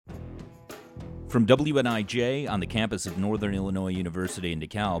From WNIJ on the campus of Northern Illinois University in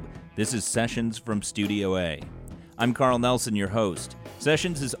DeKalb, this is Sessions from Studio A. I'm Carl Nelson, your host.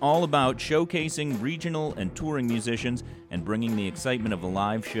 Sessions is all about showcasing regional and touring musicians and bringing the excitement of a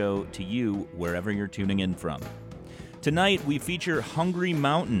live show to you wherever you're tuning in from. Tonight, we feature Hungry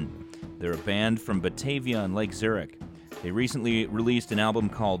Mountain. They're a band from Batavia and Lake Zurich. They recently released an album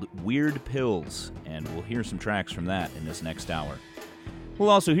called Weird Pills, and we'll hear some tracks from that in this next hour. We'll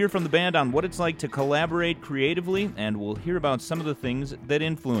also hear from the band on what it's like to collaborate creatively, and we'll hear about some of the things that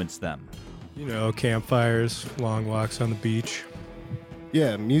influence them. You know, campfires, long walks on the beach.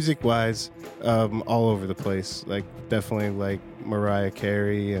 Yeah, music-wise, all over the place. Like, definitely like Mariah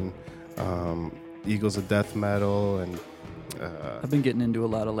Carey and Eagles of Death Metal and... I've been getting into a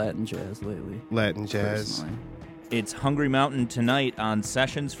lot of Latin jazz lately. Latin jazz. Personally. It's Hungry Mountain tonight on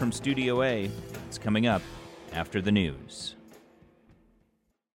Sessions from Studio A. It's coming up after the news.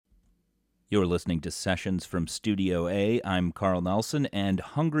 You're listening to Sessions from Studio A. I'm Carl Nelson, and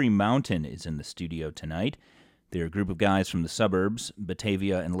Hungry Mountain is in the studio tonight. They're a group of guys from the suburbs,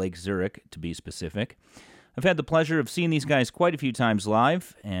 Batavia and Lake Zurich, to be specific. I've had the pleasure of seeing these guys quite a few times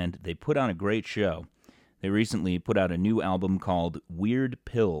live, and they put on a great show. They recently put out a new album called Weird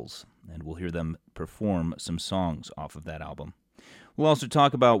Pills, and we'll hear them perform some songs off of that album. We'll also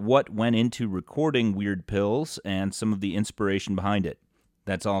talk about what went into recording Weird Pills and some of the inspiration behind it.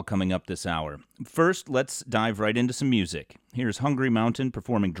 That's all coming up this hour. First, let's dive right into some music. Here's Hungry Mountain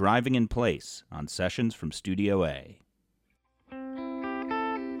performing Driving in Place on Sessions from Studio A.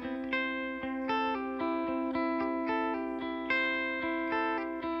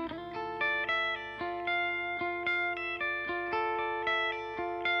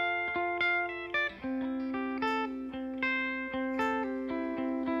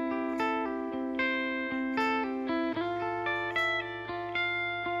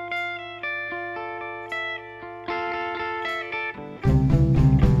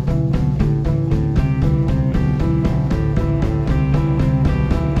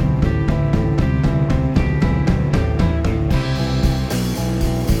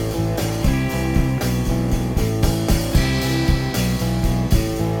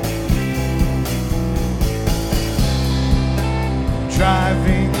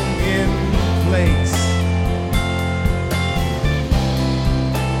 Driving in place,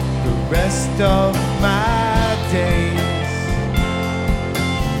 the rest of my days,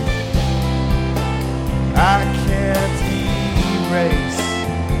 I can't erase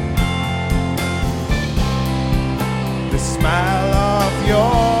the smile of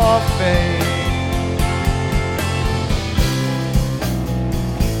your face.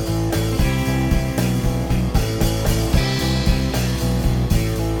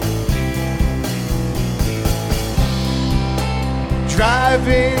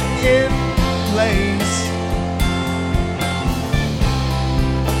 Driving in place,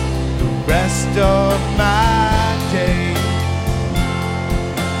 the rest of my days,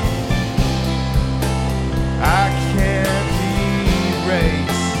 I can't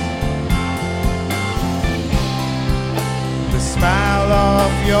erase the smile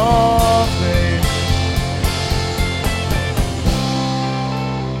of your face.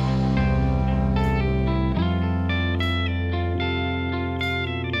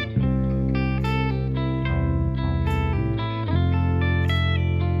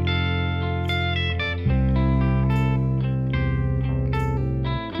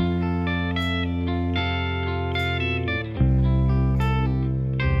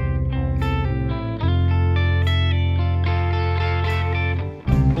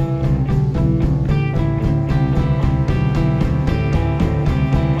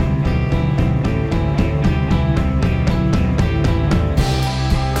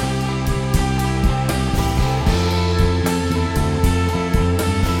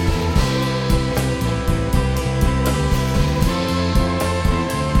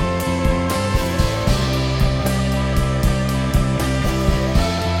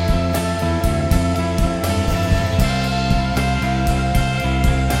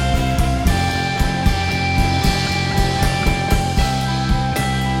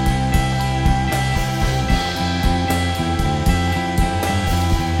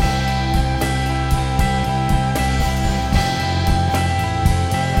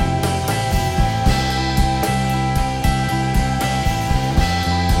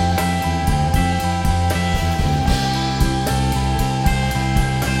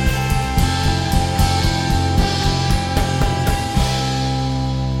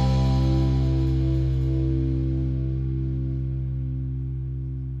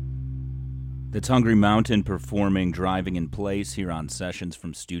 It's Hungry Mountain performing Driving in Place here on Sessions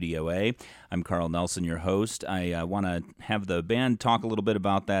from Studio A. I'm Carl Nelson, your host. I want to have the band talk a little bit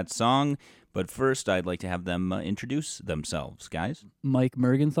about that song, but first I'd like to have them introduce themselves. Guys? Mike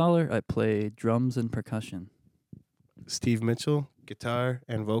Mergenthaler. I play drums and percussion. Steve Mitchell, guitar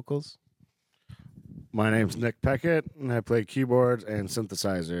and vocals. My name's Nick Peckett, and I play keyboards and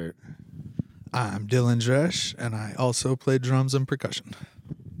synthesizer. I'm Dylan Dresch, and I also play drums and percussion.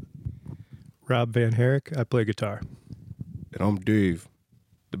 Rob Van Herrick. I play guitar. And I'm Dave,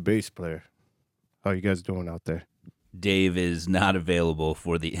 the bass player. How you guys doing out there? Dave is not available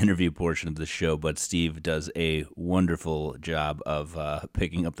for the interview portion of the show, but Steve does a wonderful job of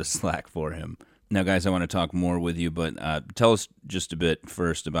picking up the slack for him. Now, guys, I want to talk more with you, but tell us just a bit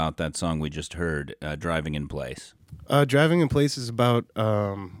first about that song we just heard, Driving in Place. Driving in Place is about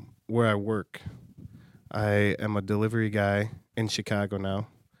where I work. I am a delivery guy in Chicago now,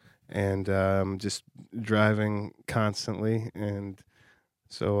 and just driving constantly. And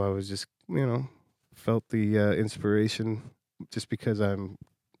so I was just, felt the inspiration just because I'm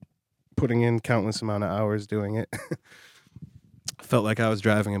putting in countless amount of hours doing it. Felt like I was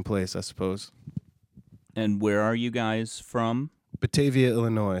driving in place, I suppose. And where are you guys from? Batavia,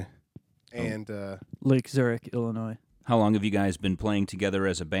 Illinois. And Lake Zurich, Illinois. How long have you guys been playing together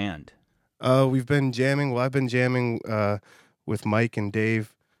as a band? we've been jamming. Well, I've been jamming with Mike and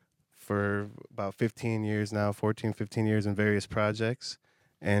Dave for about 15 years now, 15 years in various projects.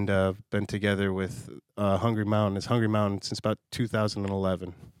 And been together with Hungry Mountain. It's Hungry Mountain since about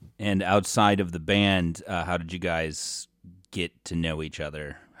 2011. And outside of the band, how did you guys get to know each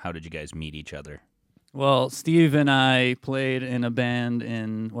other? How did you guys meet each other? Well, Steve and I played in a band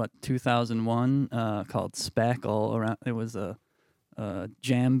in 2001 called Spackle. It was a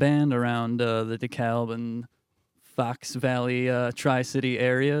jam band around the DeKalb and Fox Valley Tri-City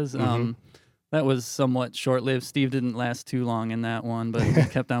areas. Mm-hmm. That was somewhat short-lived. Steve didn't last too long in that one, but he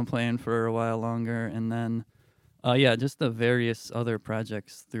kept on playing for a while longer. And then, just the various other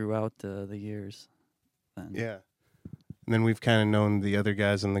projects throughout the years. Then. Yeah. And then we've kind of known the other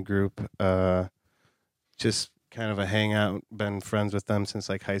guys in the group, just kind of a hangout, been friends with them since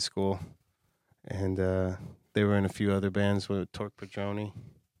like high school. And they were in a few other bands with Torque Padroni.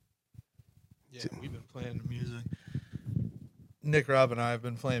 Yeah, we've been playing music. Nick, Rob, and I have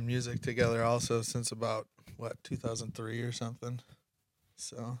been playing music together also since about, 2003 or something.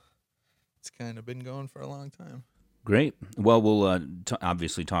 So it's kind of been going for a long time. Great. Well, we'll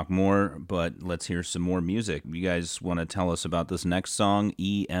obviously talk more, but let's hear some more music. You guys want to tell us about this next song,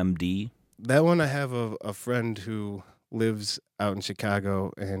 EMD? That one I have a friend who lives out in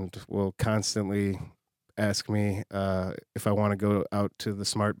Chicago and will constantly ask me if I want to go out to the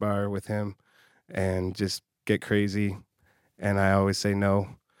Smart Bar with him and just get crazy. And I always say no,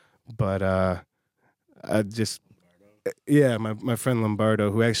 but I just, my friend Lombardo,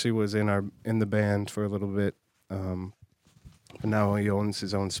 who actually was in the band for a little bit, but now he owns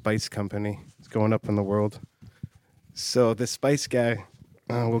his own spice company. It's going up in the world. So this spice guy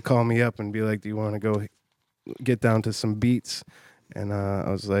will call me up and be like, "Do you want to go get down to some beats?" And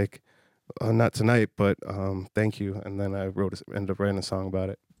I was like, "Not tonight, but thank you." And then I ended up writing a song about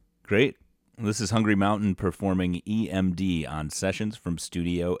it. Great. This is Hungry Mountain performing EMD on Sessions from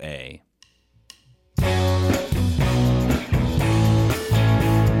Studio A.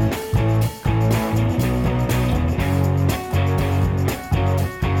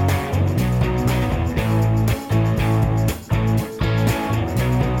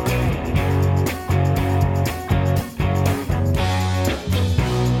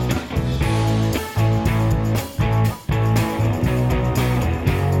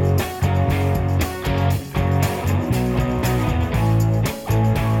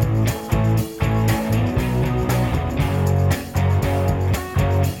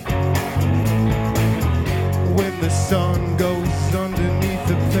 Sun goes underneath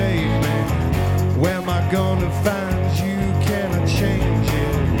the pavement. Where am I gonna find you? Can I change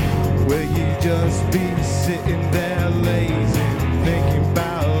it? Will you just be sitting there lazy, thinking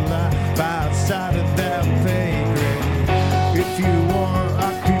about life outside of that pay grade? If you want,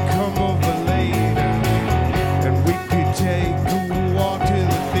 I could come over later, and we could take a walk to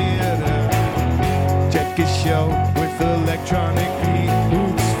the theater, check a show with electronic beat.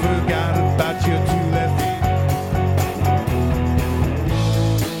 Oops, forgot about your two left feet.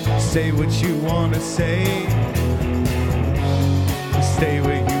 Say what you wanna say. Stay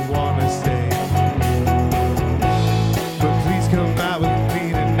where you wanna stay. But please come out with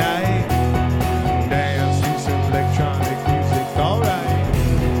me tonight. Dance to some electronic music, alright.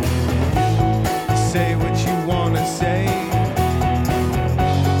 Say what you wanna say.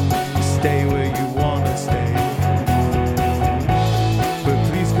 Stay where you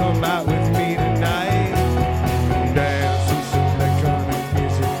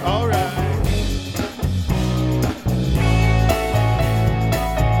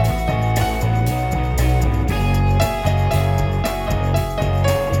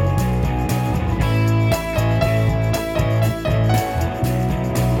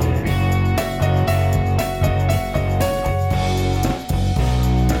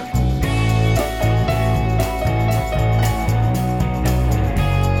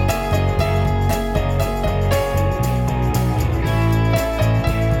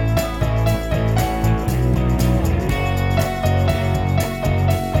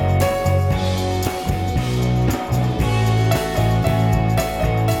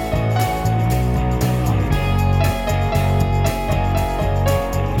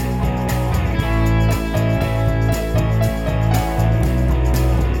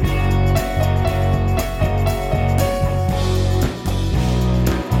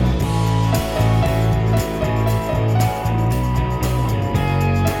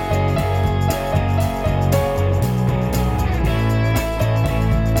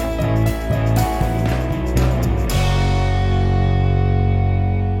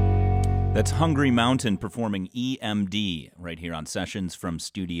That's Hungry Mountain performing EMD right here on Sessions from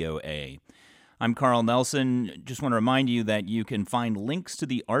Studio A. I'm Carl Nelson. Just want to remind you that you can find links to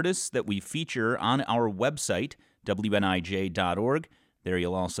the artists that we feature on our website, WNIJ.org. There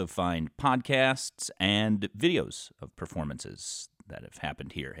you'll also find podcasts and videos of performances that have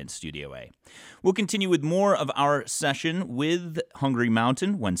happened here in Studio A. We'll continue with more of our session with Hungry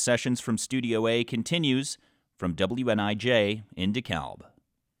Mountain when Sessions from Studio A continues from WNIJ in DeKalb.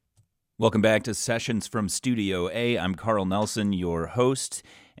 Welcome back to Sessions from Studio A. I'm Carl Nelson, your host,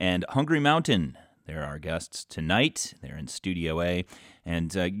 and Hungry Mountain. They're our guests tonight. They're in Studio A.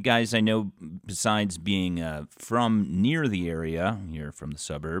 And guys, I know besides being from near the area, you're from the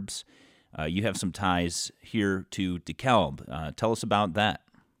suburbs, you have some ties here to DeKalb. Tell us about that.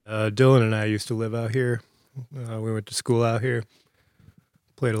 Dylan and I used to live out here. We went to school out here.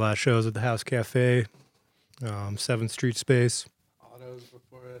 Played a lot of shows at the House Cafe, 7th Street Space. Autos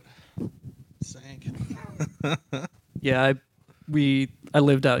before it sank. Yeah, I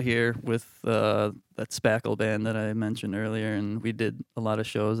lived out here with that Spackle band that I mentioned earlier, and we did a lot of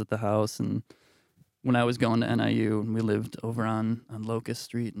shows at the house. And when I was going to NIU, we lived over on Locust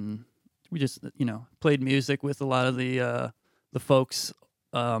Street, and we just played music with a lot of the folks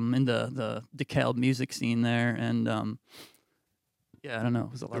in the DeKalb music scene there. And yeah, I don't know,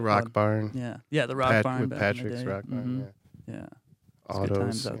 it was a lot The of Rock fun. Barn. Yeah, the Rock Barn With back in the Patrick's day. Rock Barn. Yeah. Yeah. It's Autos, good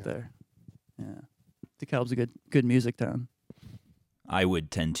times out there. Yeah. DeKalb's a good music town. I would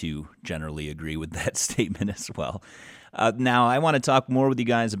tend to generally agree with that statement as well. Now, I want to talk more with you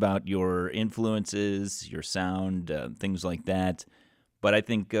guys about your influences, your sound, things like that. But I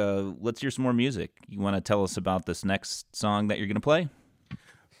think let's hear some more music. You want to tell us about this next song that you're going to play?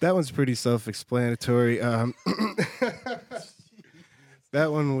 That one's pretty self-explanatory.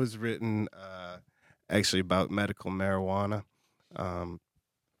 That one was written actually about medical marijuana.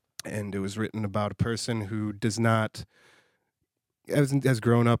 And it was written about a person who does not, has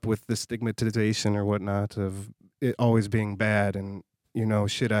grown up with the stigmatization or whatnot of it always being bad. And,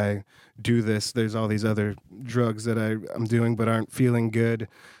 should I do this? There's all these other drugs that I'm doing but aren't feeling good.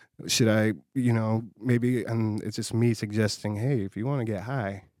 Should I, maybe, and it's just me suggesting, hey, if you want to get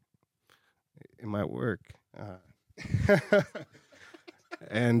high, it might work.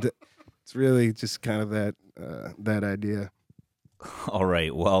 And it's really just kind of that idea. All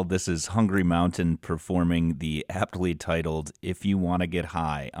right, well, this is Hungry Mountain performing the aptly titled If You Want to Get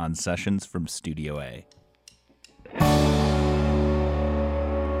High on Sessions from Studio A.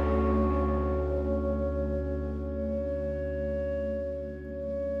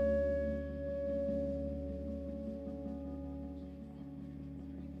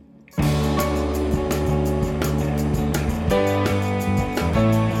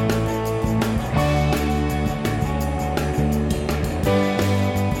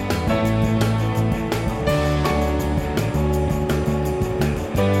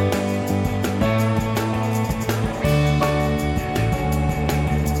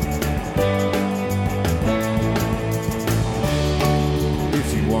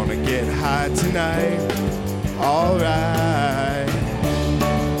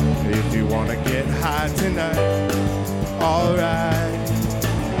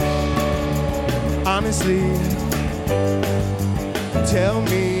 Tell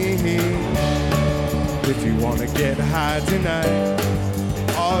me if you wanna get high tonight.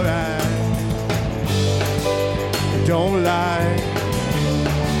 Alright, don't lie.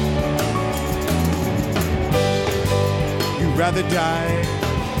 You'd rather die.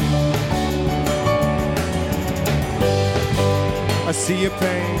 I see your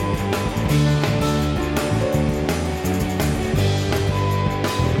pain.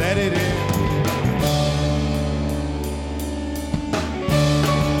 Let it in.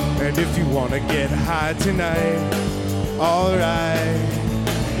 And if you wanna get high tonight, alright.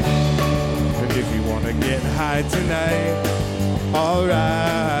 And if you wanna get high tonight,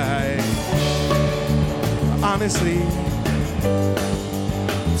 alright. Honestly,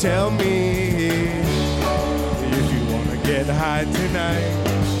 tell me if you wanna get high tonight,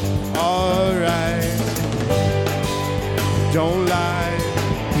 alright. Don't lie.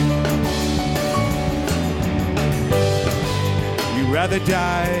 You'd rather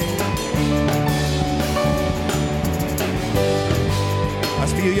die. I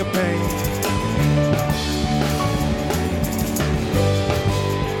feel your pain.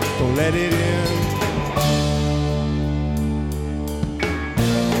 Don't let it in.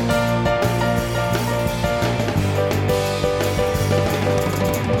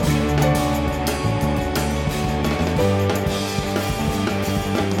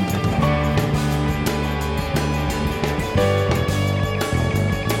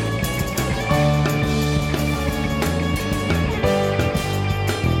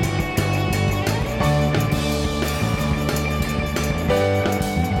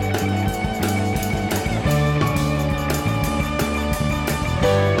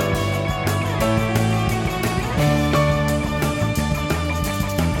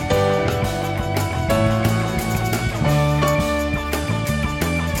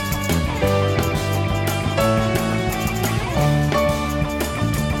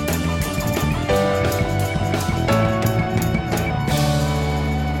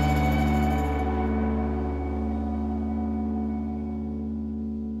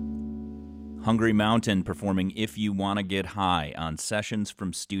 Hungry Mountain performing If You Want to Get High on Sessions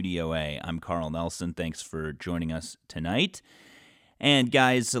from Studio A. I'm Carl Nelson. Thanks for joining us tonight. And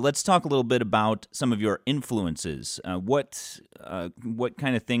guys, let's talk a little bit about some of your influences. What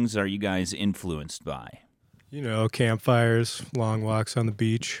kind of things are you guys influenced by? You know, campfires, long walks on the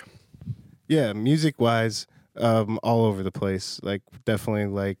beach. Yeah, music-wise, all over the place. Like, definitely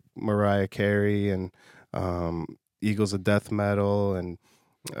like Mariah Carey and Eagles of Death Metal and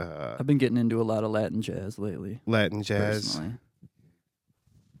I've been getting into a lot of Latin jazz lately. Latin jazz, Personally.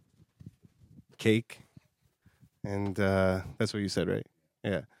 Cake, and that's what you said, right?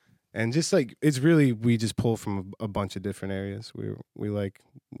 Yeah, and just like it's really we just pull from a bunch of different areas. We like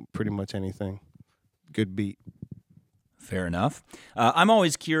pretty much anything. Good beat. Fair enough. I'm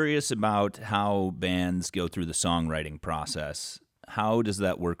always curious about how bands go through the songwriting process. How does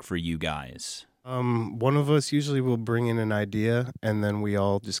that work for you guys? One of us usually will bring in an idea, and then we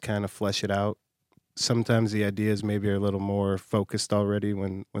all just kind of flesh it out. Sometimes the ideas maybe are a little more focused already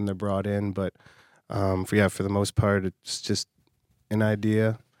when they're brought in, but for the most part, it's just an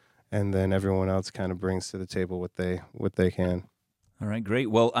idea, and then everyone else kind of brings to the table what they can. All right, great.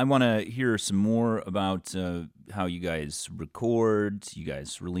 Well, I want to hear some more about how you guys record. You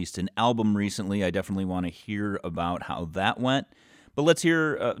guys released an album recently. I definitely want to hear about how that went. But let's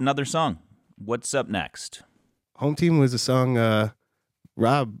hear another song. What's up next? Home Team was a song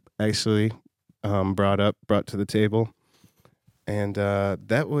Rob actually brought to the table. And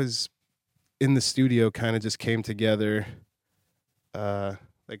that was in the studio, kind of just came together. You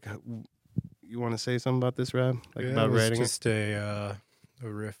want to say something about this, Rob? About it was writing just a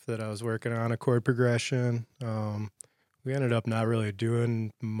riff that I was working on, a chord progression. We ended up not really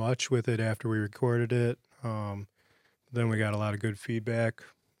doing much with it after we recorded it. Then we got a lot of good feedback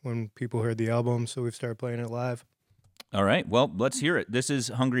when people heard the album, so we've started playing it live. All right, well, let's hear it. This is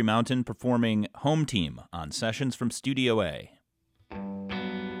Hungry Mountain performing Home Team on Sessions from Studio A.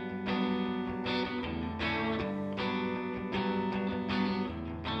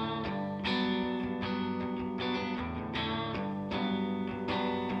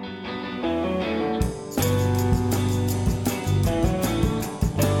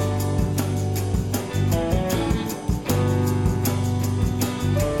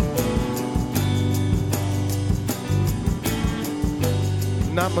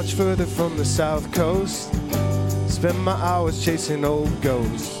 Not much further from the south coast. Spend my hours chasing old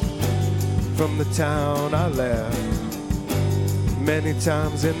ghosts from the town I left many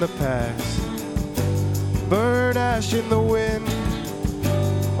times in the past. Burnt ash in the wind,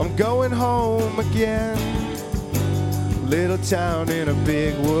 I'm going home again. Little town in a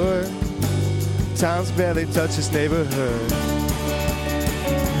big wood, times barely touch this neighborhood.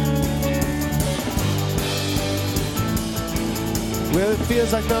 Well, it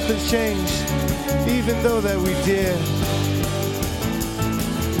feels like nothing's changed, even though that we did.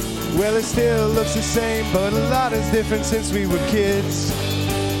 Well, it still looks the same, but a lot is different since we were kids.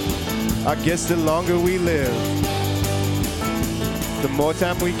 I guess the longer we live, the more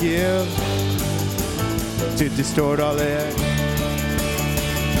time we give to distort all that.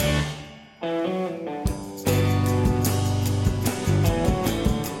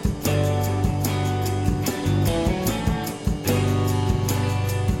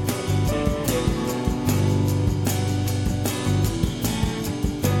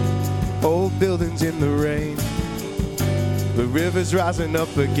 Old buildings in the rain, the river's rising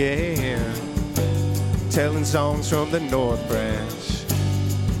up again, telling songs from the North Branch,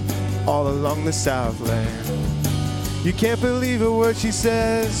 all along the Southland. You can't believe a word she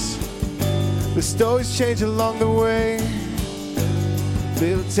says, the stories change along the way.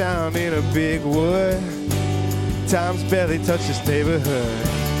 Little town in a big wood, times barely touch this neighborhood.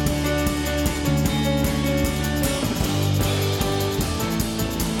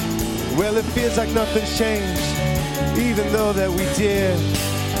 Well, it feels like nothing's changed, even though that we did.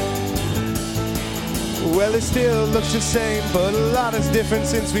 Well, it still looks the same, but a lot is different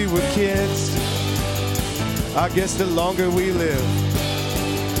since we were kids. I guess the longer we live,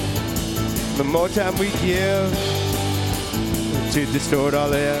 the more time we give to distort all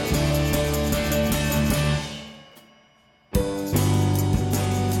that.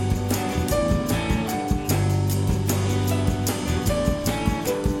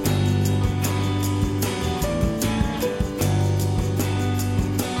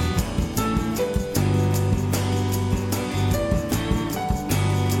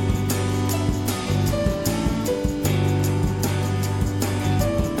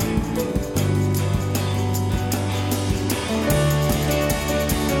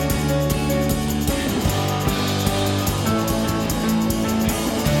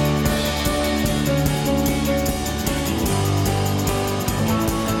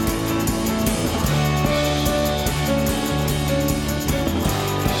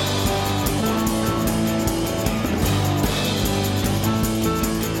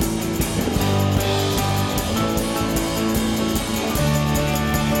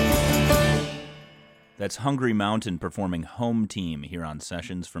 That's Hungry Mountain performing Home Team here on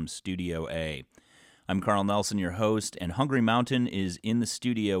Sessions from Studio A. I'm Carl Nelson, your host, and Hungry Mountain is in the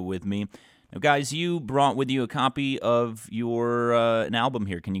studio with me. Now, guys, you brought with you a copy of your an album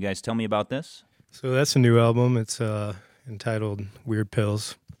here. Can you guys tell me about this? So that's a new album. It's entitled Weird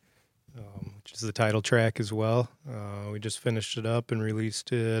Pills, which is the title track as well. We just finished it up and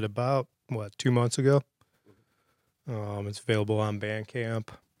released it about, 2 months ago. It's available on Bandcamp.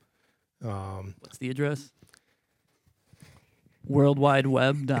 What's the address?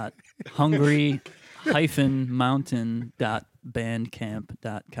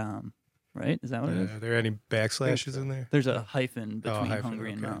 worldwideweb.hungry-mountain.bandcamp.com. Right? Is that what it is? Are there any backslashes in there? There's a hyphen between hyphen,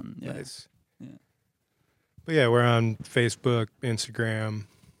 Hungry and okay. Mountain. Yeah. Nice. Yeah. But yeah, we're on Facebook, Instagram,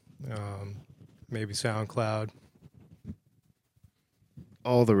 maybe SoundCloud.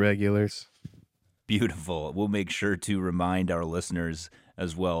 All the regulars. Beautiful. We'll make sure to remind our listeners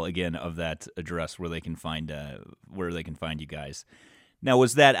as well, again, of that address where they can find you guys. Now,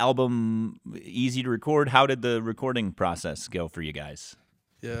 was that album easy to record? How did the recording process go for you guys?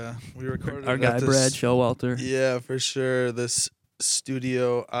 Yeah, we recorded Our it guy, at Brad Showalter. Yeah, for sure. This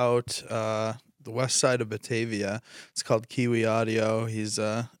studio out the west side of Batavia. It's called Kiwi Audio. He's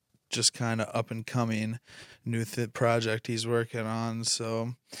just kind of up and coming new project he's working on.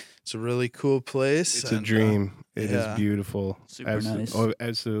 So it's a really cool place. It's a dream. It is beautiful. Super nice. Oh,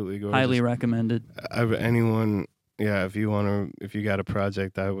 absolutely gorgeous. Highly recommended. Anyone, if you got a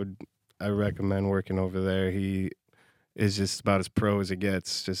project, I recommend working over there. He is just about as pro as it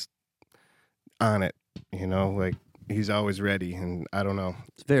gets, just on it, like he's always ready. And I don't know.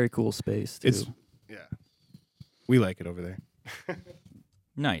 It's a very cool space, too. We like it over there.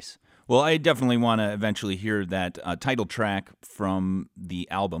 Nice. Well, I definitely want to eventually hear that title track from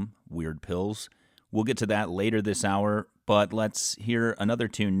the album, Weird Pills. We'll get to that later this hour, but let's hear another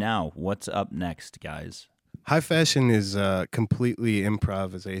tune now. What's up next, guys? High Fashion is completely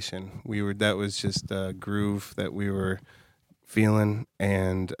improvisation. That was just a groove that we were feeling,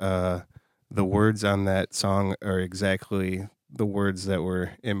 and the words on that song are exactly the words that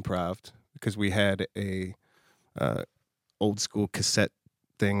were improv'd, because we had a old school cassette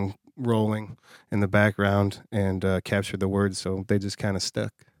thing rolling in the background and captured the words, so they just kind of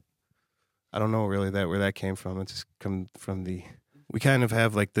stuck. I don't know really where that came from. It just come from we kind of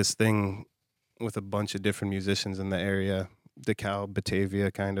have like this thing with a bunch of different musicians in the area, DeKalb,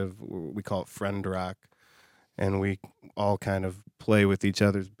 Batavia, kind of, we call it friend rock, and we all kind of play with each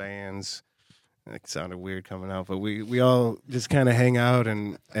other's bands. It sounded weird coming out, but we all just kind of hang out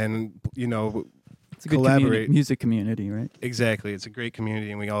and It's a good collaborate. music community, right? Exactly. It's a great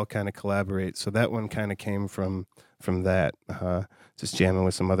community, and we all kind of collaborate. So that one kind of came from that, just jamming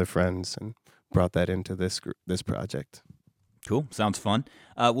with some other friends, and brought that into this project. Cool. Sounds fun.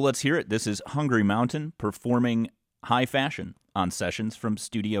 Well, let's hear it. This is Hungry Mountain performing High Fashion on Sessions from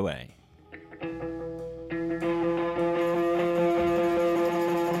Studio A.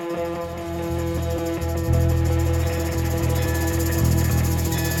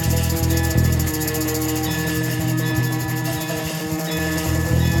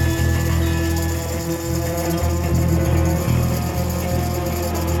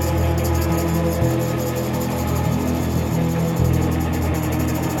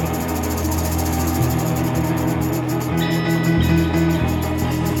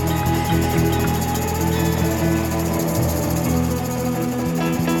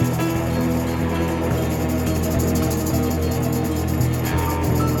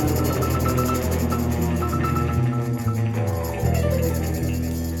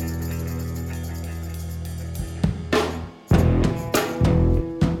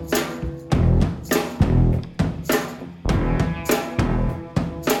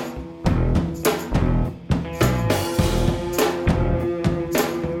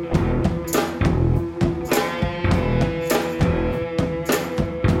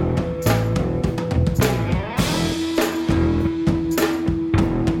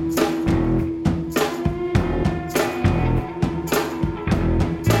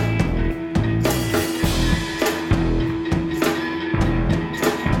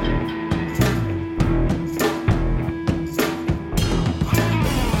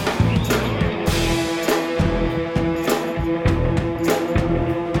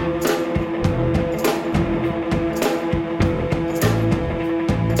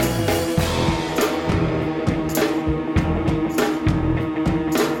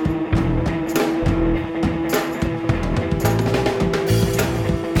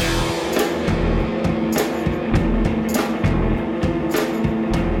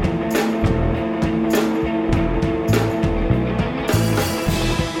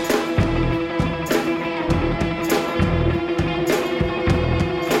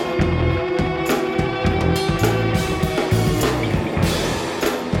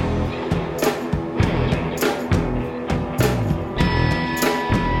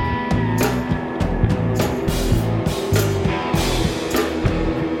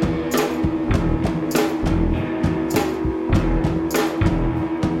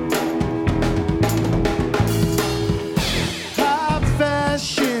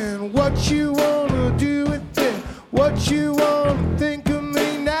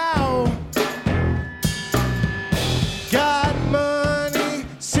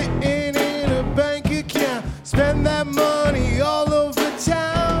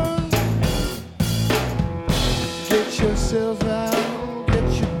 yourself out.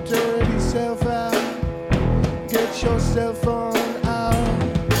 Get your dirty self out. Get yourself on out.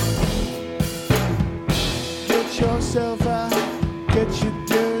 Get yourself out. Get your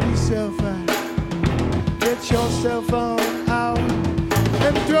dirty self out. Get yourself on out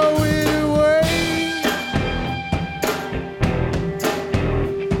and throw it away.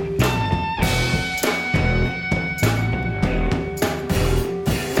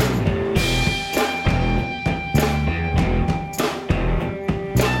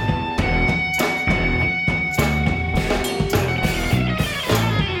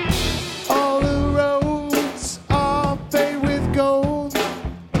 All the roads are paved with gold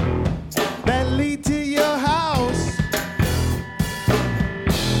that lead to your house.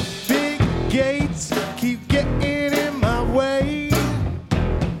 Big gates keep getting in my way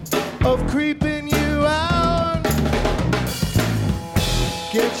of creeping you out.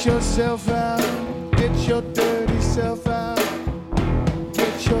 Get yourself out. Get your dirty self out.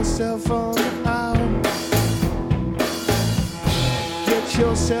 Get yourself on out. Get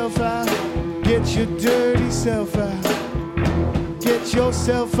yourself out. Get your dirty self out. Get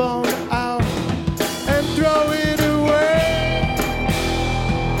yourself on out and throw it away.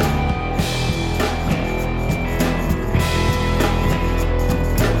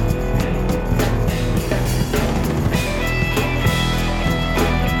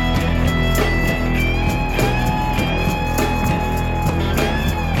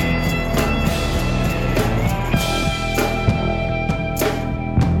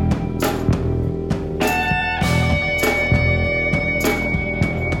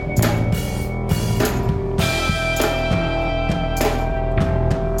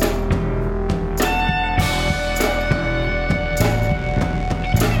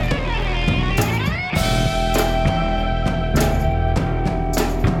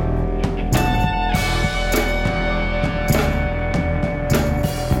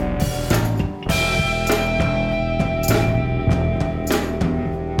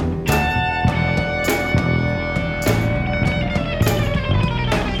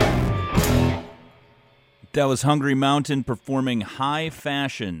 That was Hungry Mountain performing High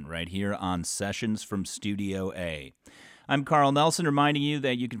Fashion right here on Sessions from Studio A. I'm Carl Nelson, reminding you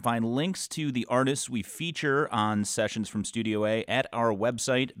that you can find links to the artists we feature on Sessions from Studio A at our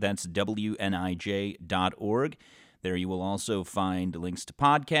website. That's WNIJ.org. There you will also find links to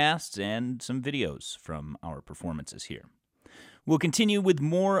podcasts and some videos from our performances here. We'll continue with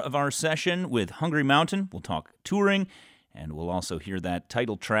more of our session with Hungry Mountain. We'll talk touring, and we'll also hear that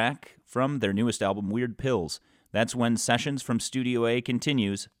title track from their newest album, Weird Pills. That's when Sessions from Studio A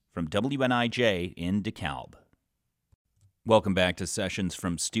continues from WNIJ in DeKalb. Welcome back to Sessions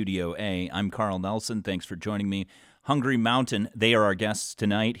from Studio A. I'm Carl Nelson. Thanks for joining me. Hungry Mountain, they are our guests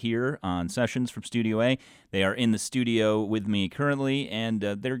tonight here on Sessions from Studio A. They are in the studio with me currently, and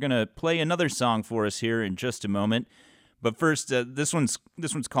they're going to play another song for us here in just a moment. But first, this one's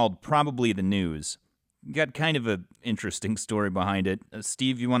called Probably the News. Got kind of an interesting story behind it.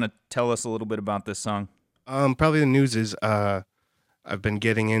 Steve, you want to tell us a little bit about this song? Probably the news is I've been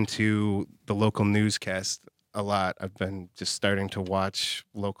getting into the local newscast a lot. I've been just starting to watch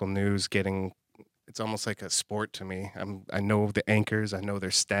local news. It's almost like a sport to me. I know the anchors. I know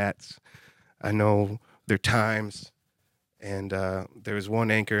their stats. I know their times. And there was one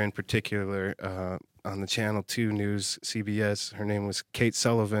anchor in particular on the Channel 2 News, CBS. Her name was Kate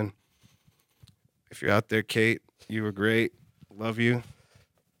Sullivan. If you're out there, Kate, you were great. Love you.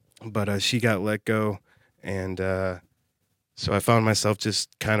 But she got let go. And so I found myself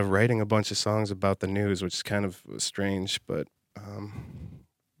just kind of writing a bunch of songs about the news, which is kind of strange. But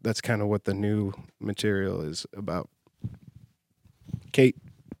that's kind of what the new material is about. Kate.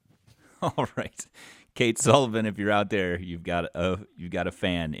 All right. Kate Sullivan, if you're out there, you've got a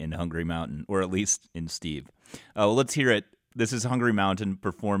fan in Hungry Mountain, or at least in Steve. Well, let's hear it. This is Hungry Mountain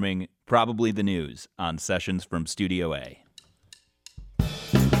performing Probably the News on Sessions from Studio A.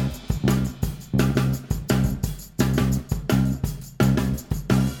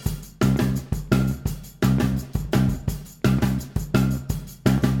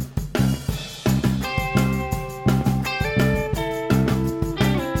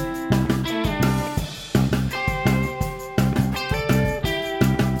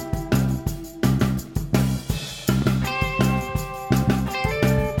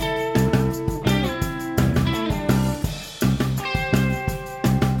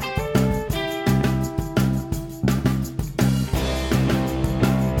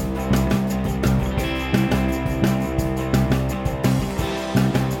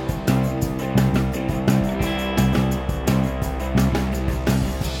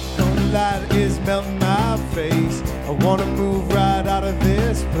 Melting my face. I I wanna move right out of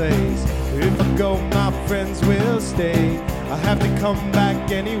this place. If I go, my friends will stay. I have to come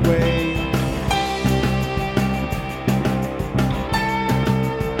back anyway.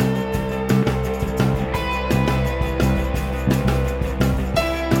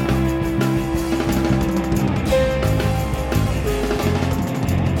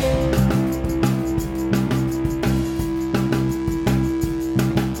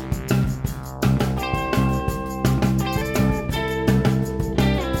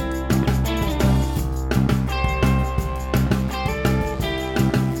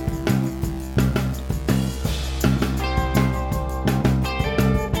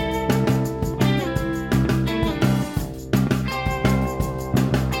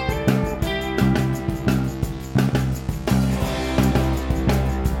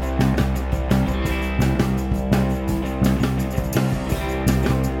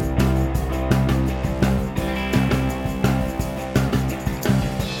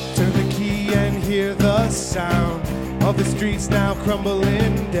 Sound of the streets now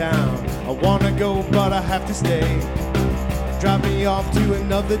crumbling down. I wanna go, but I have to stay. Drop me off to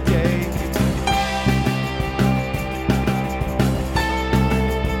another day.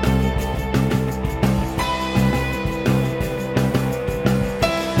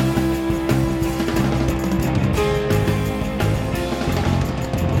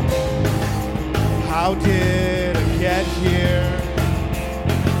 How did I get here?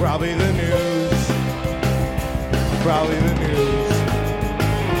 Probably the news. Probably the news.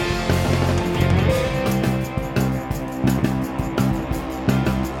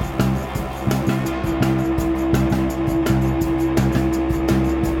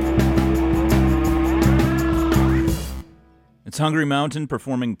 It's Hungry Mountain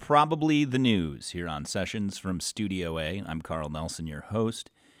performing Probably the News here on Sessions from Studio A. I'm Carl Nelson, your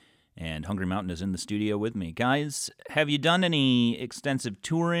host, and Hungry Mountain is in the studio with me. Guys, have you done any extensive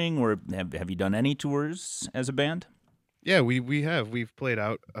touring, or have you done any tours as a band? Yeah, we have. We've played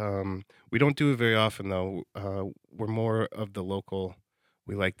out. We don't do it very often, though. We're more of the local.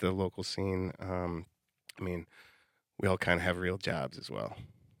 We like the local scene. I mean, we all kind of have real jobs as well.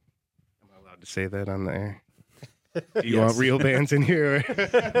 Am I allowed to say that on the air? Do you want real bands in here?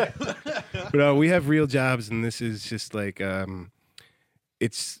 But we have real jobs, and this is just like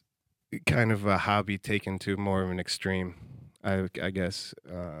it's kind of a hobby taken to more of an extreme, I guess.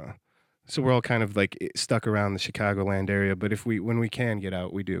 So we're all kind of like stuck around the Chicagoland area, but when we can get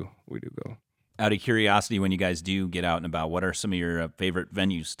out, we do go. Out of curiosity, when you guys do get out and about, what are some of your favorite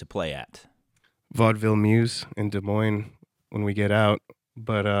venues to play at? Vaudeville Muse in Des Moines when we get out,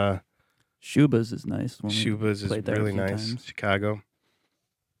 but Shuba's is nice. Shuba's is really nice. Times. Chicago.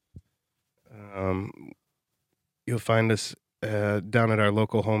 You'll find us down at our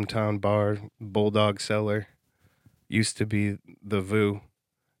local hometown bar, Bulldog Cellar. Used to be the VU.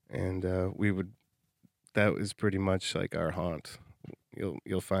 And that was pretty much like our haunt.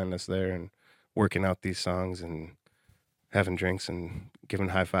 You'll find us there and working out these songs and having drinks and giving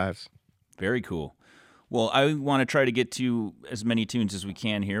high fives. Very cool. Well, I want to try to get to as many tunes as we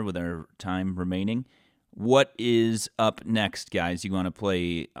can here with our time remaining. What is up next, guys? You want to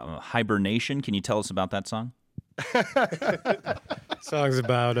play Hibernation? Can you tell us about that song? Song's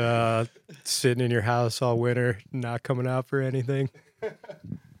about sitting in your house all winter, not coming out for anything.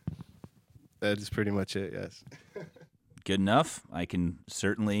 That is pretty much it, yes. Good enough. I can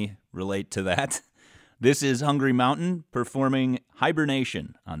certainly relate to that. This is Hungry Mountain performing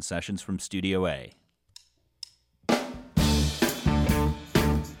Hibernation on Sessions from Studio A.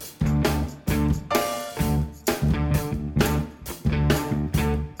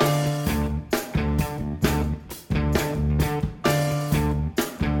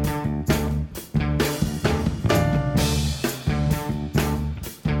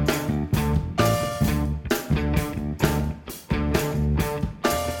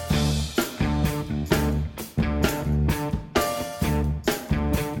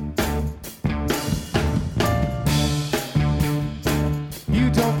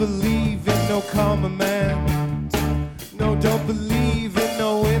 Believe in no common man. No, don't believe in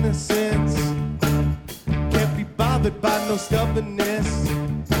no innocence. Can't be bothered by no stubbornness.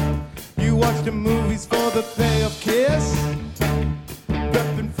 You watch the movies for the payoff kiss.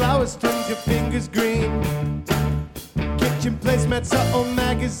 Repping flowers turns your fingers green. Kitchen placemats are on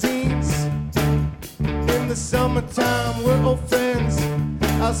magazines. In the summertime we're old friends.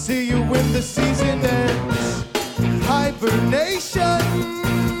 I'll see you when the season ends. Hibernation.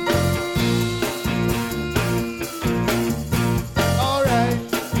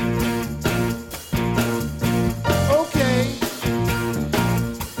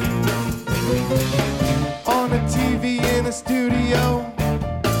 On a TV in a studio.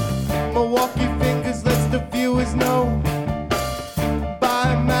 Milwaukee fingers lets the viewers know.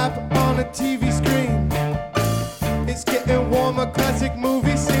 Buy a map on a TV screen. It's getting warmer, classic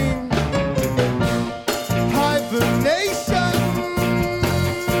movie scene. Hibernation.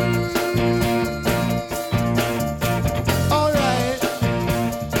 Alright.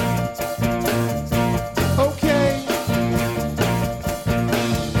 Okay.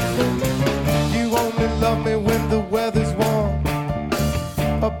 You only love me when the weather's warm.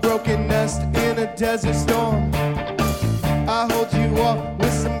 A broken nest in a desert storm. I hold you off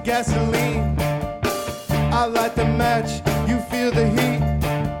with some gasoline. I light the match, you feel the heat.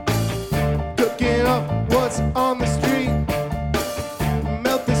 Cooking up what's on the street.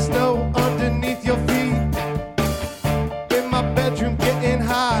 Melt the snow underneath your feet. In my bedroom getting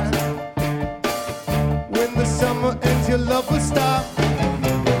high. When the summer ends your love will stop.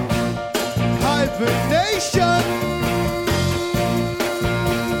 Hibernation.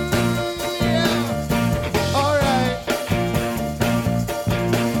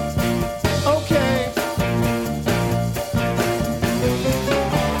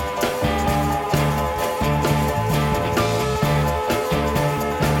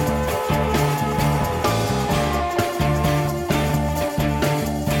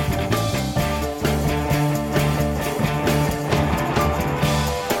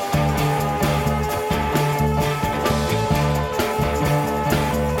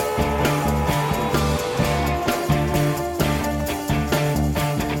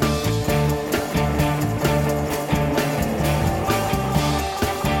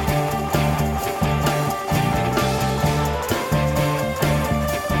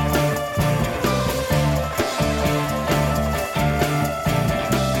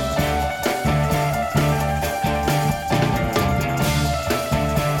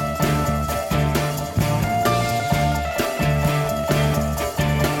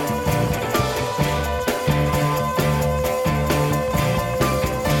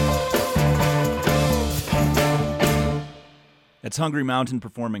 It's Hungry Mountain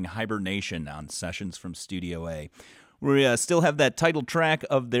performing Hibernation on Sessions from Studio A. We still have that title track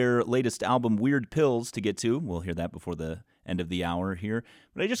of their latest album, Weird Pills, to get to. We'll hear that before the end of the hour here.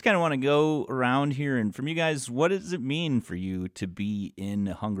 But I just kind of want to go around here, and from you guys, what does it mean for you to be in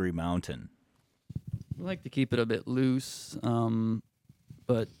Hungry Mountain? We like to keep it a bit loose,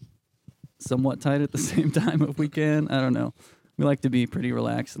 but somewhat tight at the same time if we can. I don't know. We like to be pretty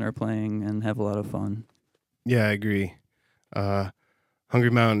relaxed in our playing and have a lot of fun. Yeah, I agree. Hungry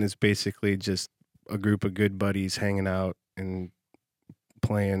Mountain is basically just a group of good buddies hanging out and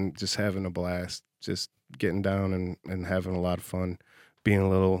playing, just having a blast, just getting down and having a lot of fun, being a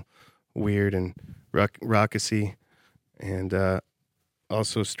little weird and raucousy, and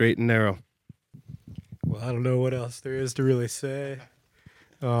also straight and narrow. Well, I don't know what else there is to really say.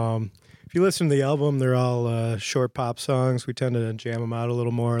 If you listen to the album, they're all short pop songs. We tend to jam them out a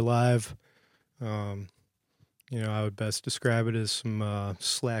little more live. I would best describe it as some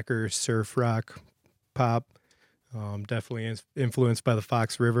slacker surf rock pop. Definitely influenced by the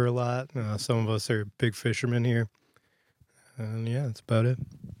Fox River a lot. Some of us are big fishermen here. And yeah, that's about it.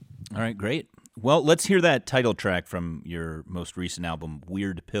 All right, great. Well, let's hear that title track from your most recent album,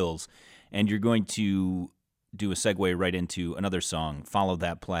 Weird Pills. And you're going to do a segue right into another song, Follow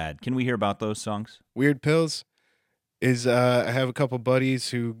That Plaid. Can we hear about those songs? Weird Pills is I have a couple buddies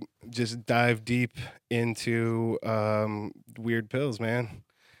who just dive deep into weird pills, man.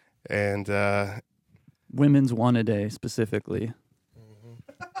 And Women's One a Day specifically.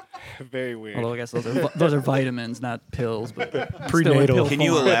 very weird. Although I guess those are vitamins, not pills, but Prenatal. still in pill Can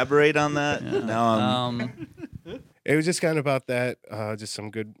you form. elaborate on that? Yeah. Now It was just kind of about that. Just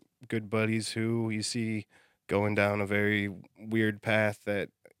some good buddies who you see going down a very weird path that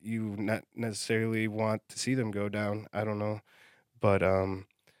you not necessarily want to see them go down. I don't know, but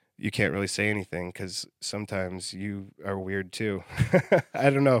you can't really say anything because sometimes you are weird too. I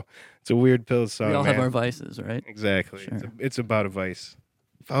don't know. It's a Weird Pills song. We all man. have our vices, right? Exactly. Sure. It's about a vice.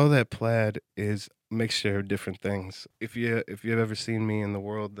 Follow That Plaid is a mixture of different things. If you've ever seen me in the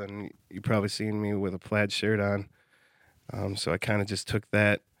world, then you've probably seen me with a plaid shirt on. So I kind of just took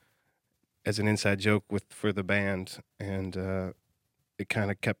that as an inside joke for the band, and it kind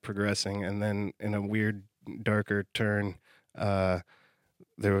of kept progressing. And then in a weird, darker turn, there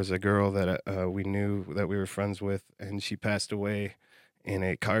was a girl that we knew that we were friends with, and she passed away in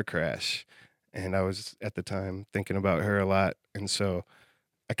a car crash. And I was at the time thinking about her a lot, and so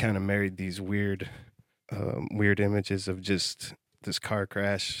I kind of married these weird images of just this car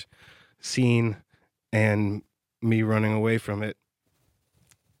crash scene and me running away from it.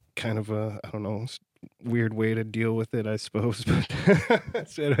 Kind of I don't know, weird way to deal with it, I suppose. But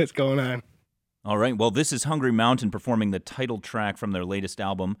that's what's going on. All right. Well, this is Hungry Mountain performing the title track from their latest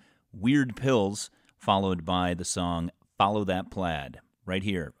album, Weird Pills, followed by the song Follow That Plaid, right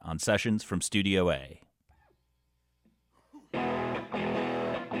here on Sessions from Studio A.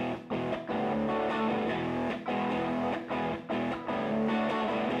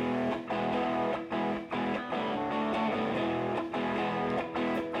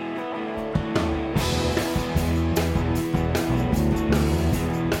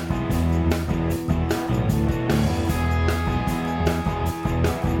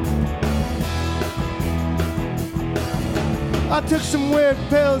 I took some weird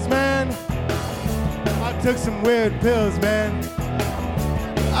pills, man. I took some weird pills, man.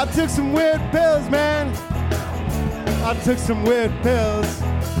 I took some weird pills, man. I took some weird pills.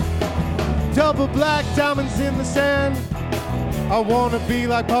 Double black diamonds in the sand. I wanna be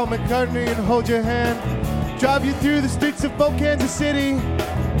like Paul McCartney and hold your hand. Drive you through the streets of old Kansas City.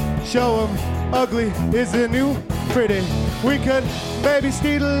 Show 'em ugly is the new pretty. We could maybe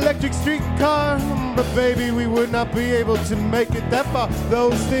steal an electric streetcar, but baby, we would not be able to make it that far.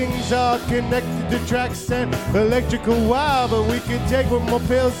 Those things are connected to tracks and electrical wire, but we could take one more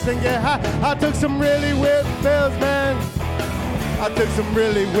pills and get high. I took some really weird pills, man. I took some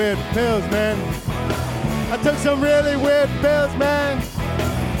really weird pills, man. I took some really weird pills, man.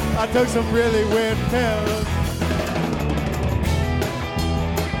 I took some really weird pills.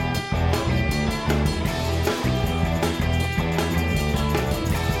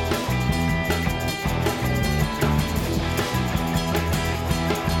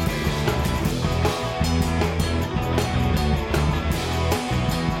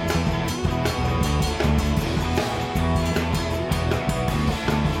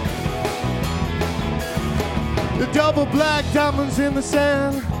 Double black diamonds in the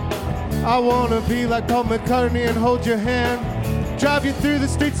sand. I wanna be like Paul McCartney and hold your hand. Drive you through the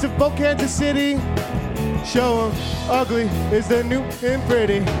streets of old Kansas City. Show 'em ugly is the new and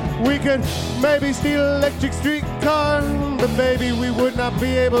pretty. We could maybe steal an electric streetcar, but baby, we would not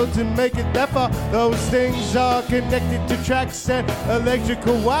be able to make it that far. Those things are connected to tracks and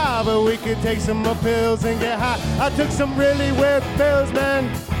electrical wire, but we could take some more pills and get high. I took some really weird pills, man.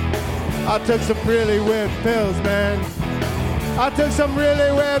 I took some really weird pills, man. I took some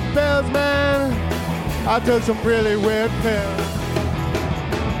really weird pills, man. I took some really weird pills.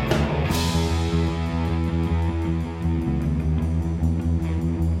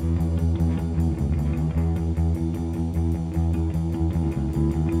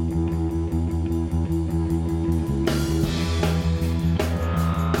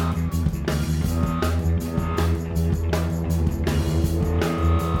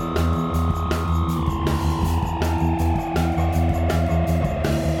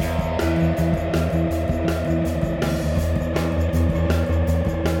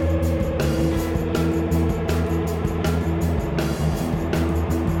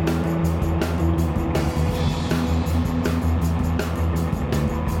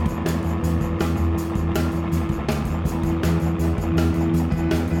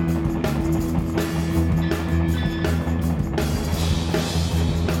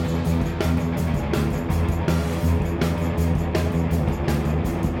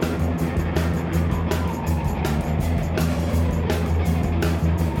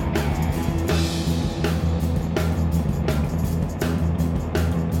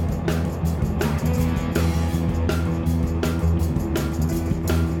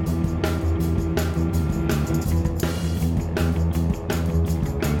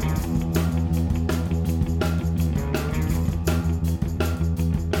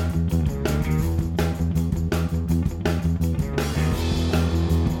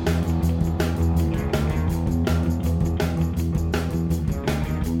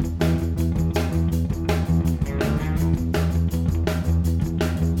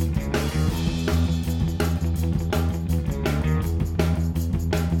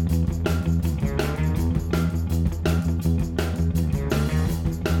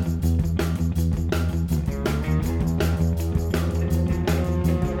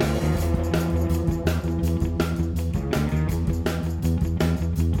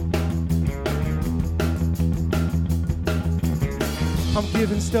 I'm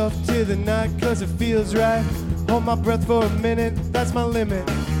giving stuff to the night cause it feels right. Hold my breath for a minute, that's my limit.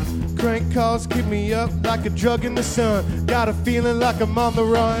 Crank calls keep me up like a drug in the sun. Got a feeling like I'm on the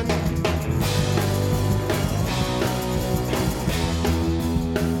run.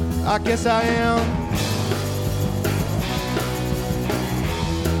 I guess I am.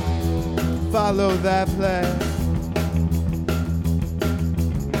 Follow that plan.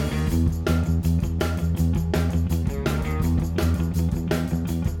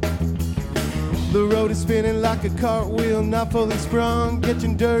 motor spinning like a cartwheel, not fully sprung.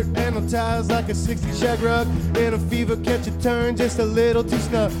 Catching dirt and on tires like a 60 shag rug. In a fever, catch a turn just a little too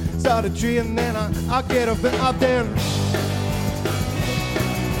snug. Start a tree and then I'll get up and up there.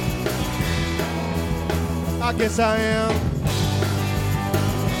 I guess I am.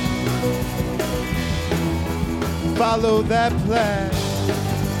 Follow that plaid.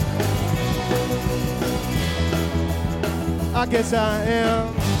 I guess I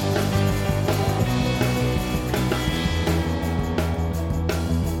am.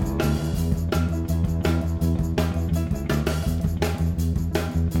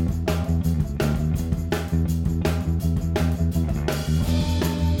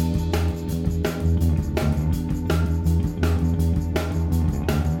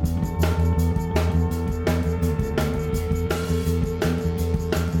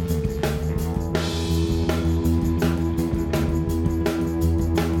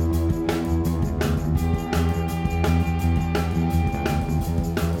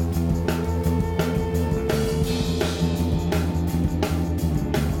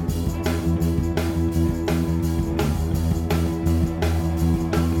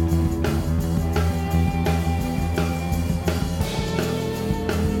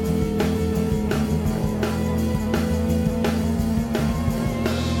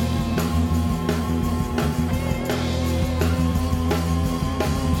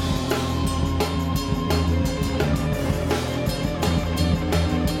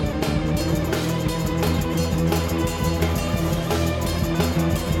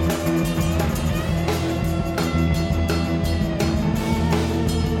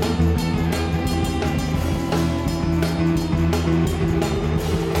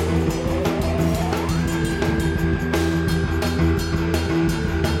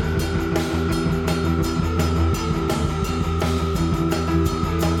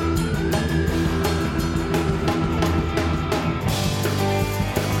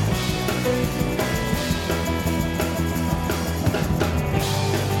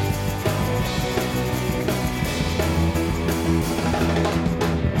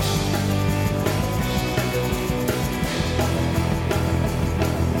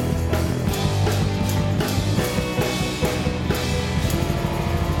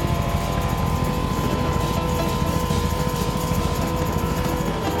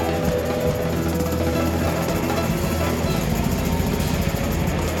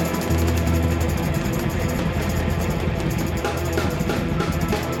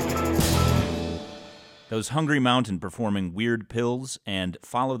 That was Hungry Mountain performing Weird Pills and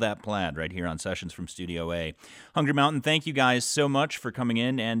Follow That Plaid right here on Sessions from Studio A. Hungry Mountain, thank you guys so much for coming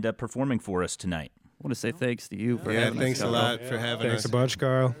in and performing for us tonight. I want to say thanks to you for having us. Thanks a lot for having us. Thanks a bunch,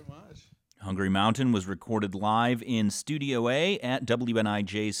 Carl. Hungry Mountain was recorded live in Studio A at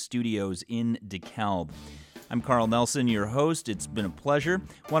WNIJ Studios in DeKalb. I'm Carl Nelson, your host. It's been a pleasure.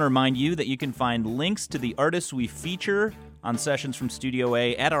 I want to remind you that you can find links to the artists we feature on Sessions from Studio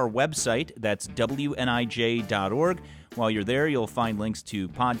A at our website. That's WNIJ.org. While you're there, you'll find links to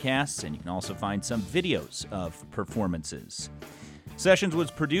podcasts, and you can also find some videos of performances. Sessions was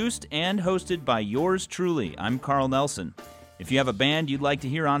produced and hosted by yours truly. I'm Carl Nelson. If you have a band you'd like to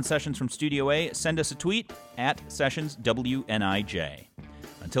hear on Sessions from Studio A, send us a tweet at SessionsWNIJ.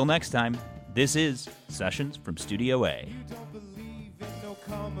 Until next time, this is Sessions from Studio A. You don't believe in no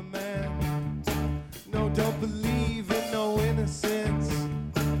karma, man. No, don't believe in no innocence.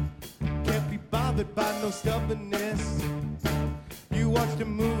 Can't be bothered by no stubbornness. You watch the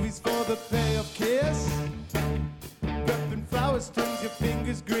movies for the payoff kiss. Prepping flowers turns your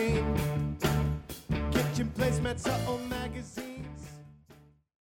fingers green. Kitchen placemats are on magazines.